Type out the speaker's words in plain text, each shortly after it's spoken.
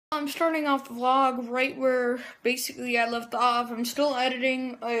I'm starting off the vlog right where basically I left off. I'm still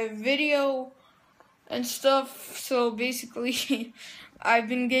editing a video and stuff, so basically I've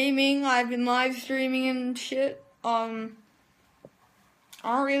been gaming, I've been live streaming and shit. I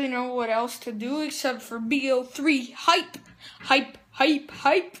don't really know what else to do except for bo3 hype.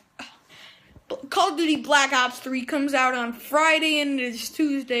 Call of Duty Black Ops 3 comes out on Friday and it is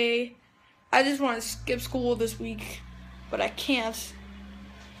Tuesday. I just want to skip school this week, but I can't.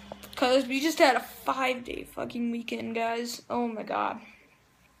 Because we just had a 5-day fucking weekend, guys. Oh my god.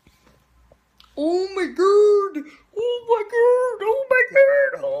 Oh my god. Oh my god. Oh my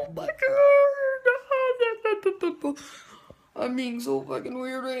god. Oh my god. I'm being so fucking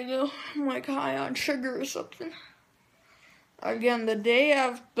weird right now. I'm like high on sugar or something. Again,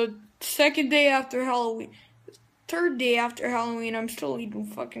 the second day after Halloween. Third day after Halloween, I'm still eating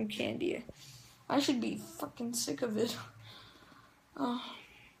fucking candy. I should be fucking sick of it.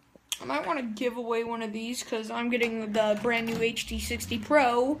 I might want to give away one of these because I'm getting the brand new HD60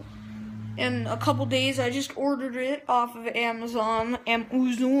 Pro in a couple days. I just ordered it off of Amazon.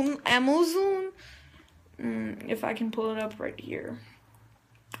 If I can pull it up right here.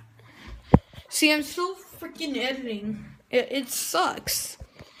 See, I'm still freaking editing. It sucks.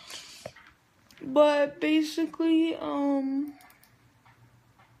 But basically,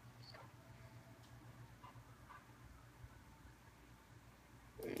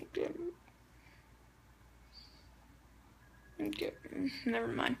 Okay, never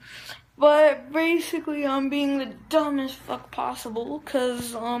mind. But basically, I'm being the dumbest fuck possible,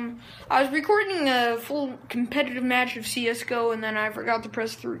 because, I was recording a full competitive match of CSGO, and then I forgot to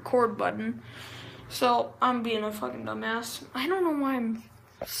press the record button. So, I'm being a fucking dumbass. I don't know why I'm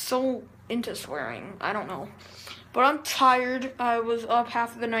so into swearing. I don't know. But I'm tired. I was up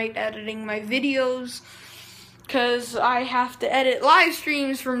half of the night editing my videos, because I have to edit live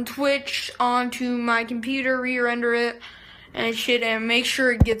streams from Twitch onto my computer, re-render it, and shit, and make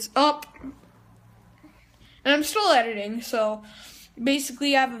sure it gets up. And I'm still editing, so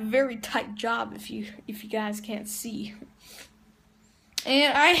basically I have a very tight job if you guys can't see.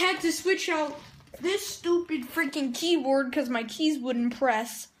 And I had to switch out this stupid freaking keyboard because my keys wouldn't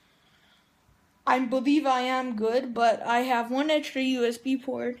press. I believe I am good, but I have one extra USB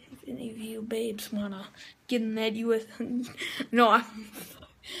port. If any of you babes wanna get in that USB, no,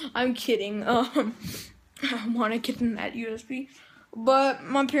 I'm kidding. I want to get in that USB, but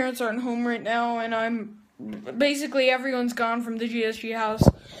my parents aren't home right now, and basically everyone's gone from the GSG house,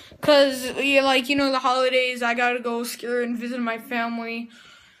 cause the holidays, I gotta go scare and visit my family.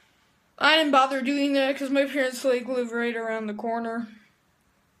 I didn't bother doing that cause my parents live right around the corner.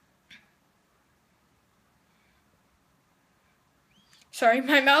 Sorry,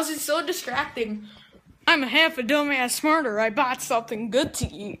 my mouse is so distracting. I'm a half a dumbass smarter. I bought something good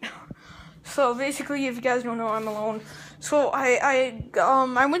to eat. So basically, if you guys don't know, I'm alone. So I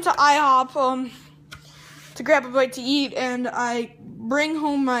went to IHOP to grab a bite to eat, and I bring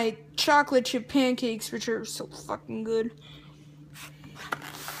home my chocolate chip pancakes, which are so fucking good.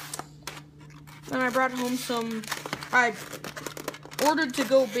 And I brought home I ordered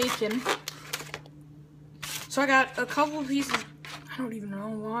to-go bacon. So I got a couple pieces. I don't even know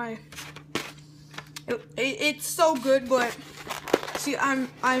why. It's so good, but see, I'm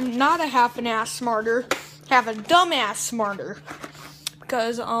not a half an ass smarter, have a dumbass smarter,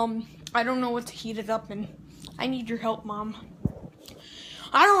 because I don't know what to heat it up in. I need your help, Mom.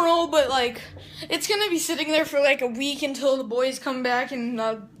 I don't know, but it's gonna be sitting there for a week until the boys come back and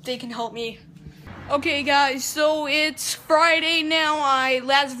they can help me. Okay, guys, so it's Friday now. I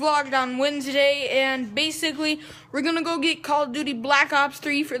last vlogged on Wednesday, and basically we're gonna go get Call of Duty Black Ops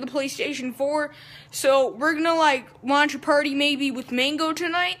 3 for the PlayStation 4. So we're gonna launch a party maybe with Mango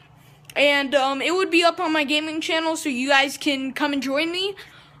tonight, and it would be up on my gaming channel, so you guys can come and join me.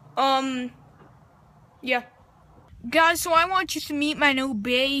 Yeah. Guys, so I want you to meet my new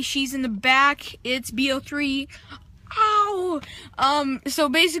bae. She's in the back. It's bo3. Ow! So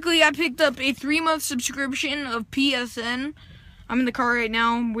basically I picked up a 3-month subscription of PSN. I'm in the car right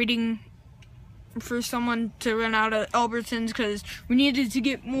now. I'm waiting for someone to run out of Albertsons because we needed to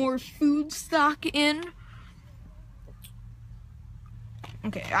get more food stock in.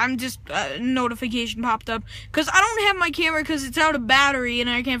 Okay, I'm just, notification popped up because I don't have my camera because it's out of battery and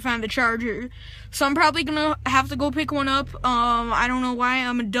I can't find the charger. So I'm probably gonna have to go pick one up. I don't know why.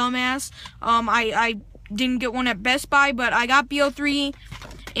 I'm a dumbass. I didn't get one at Best Buy, but I got bo3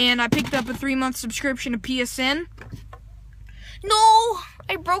 and I picked up a 3-month subscription to PSN. No,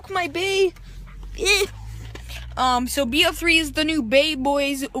 I broke my bae. So bo3 is the new bae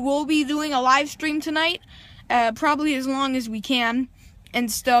boys. We'll be doing a live stream tonight, probably as long as we can.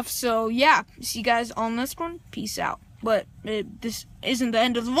 and stuff. So yeah, see you guys on this one. Peace out. But this isn't the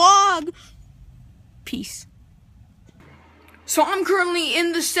end of the vlog. Peace. So I'm currently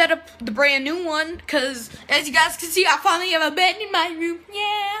in the setup, the brand new one, because as you guys can see, I finally have a bed in my room.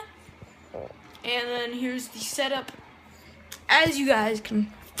 Yeah. And then here's the setup. As you guys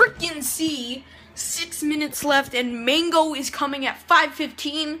can freaking see, 6 minutes left, and Mango is coming at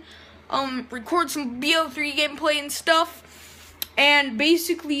 5:15. Record some bo3 gameplay and stuff. And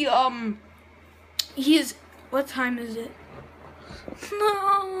basically, he is. What time is it?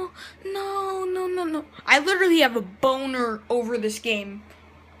 No. I literally have a boner over this game.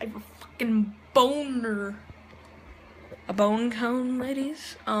 I have a fucking boner. A bone cone,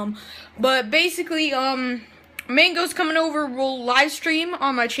 ladies. But basically, Mango's coming over. We'll live stream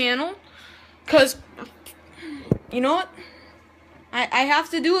on my channel. Cause, you know what? I have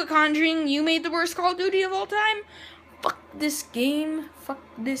to do it, Conjuring. You made the worst Call of Duty of all time. Fuck this game. Fuck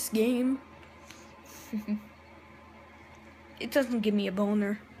this game. It doesn't give me a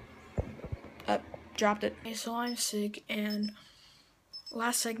boner. Dropped it. Okay, so I'm sick, and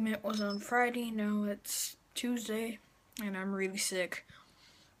last segment was on Friday. Now it's Tuesday, and I'm really sick.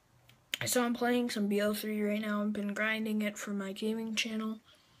 So I'm playing some bo3 right now. I've been grinding it for my gaming channel.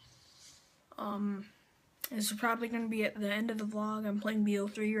 This is probably going to be at the end of the vlog. I'm playing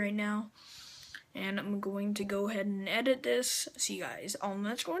bo3 right now, and I'm going to go ahead and edit this. See you guys on the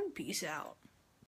next one. Peace out.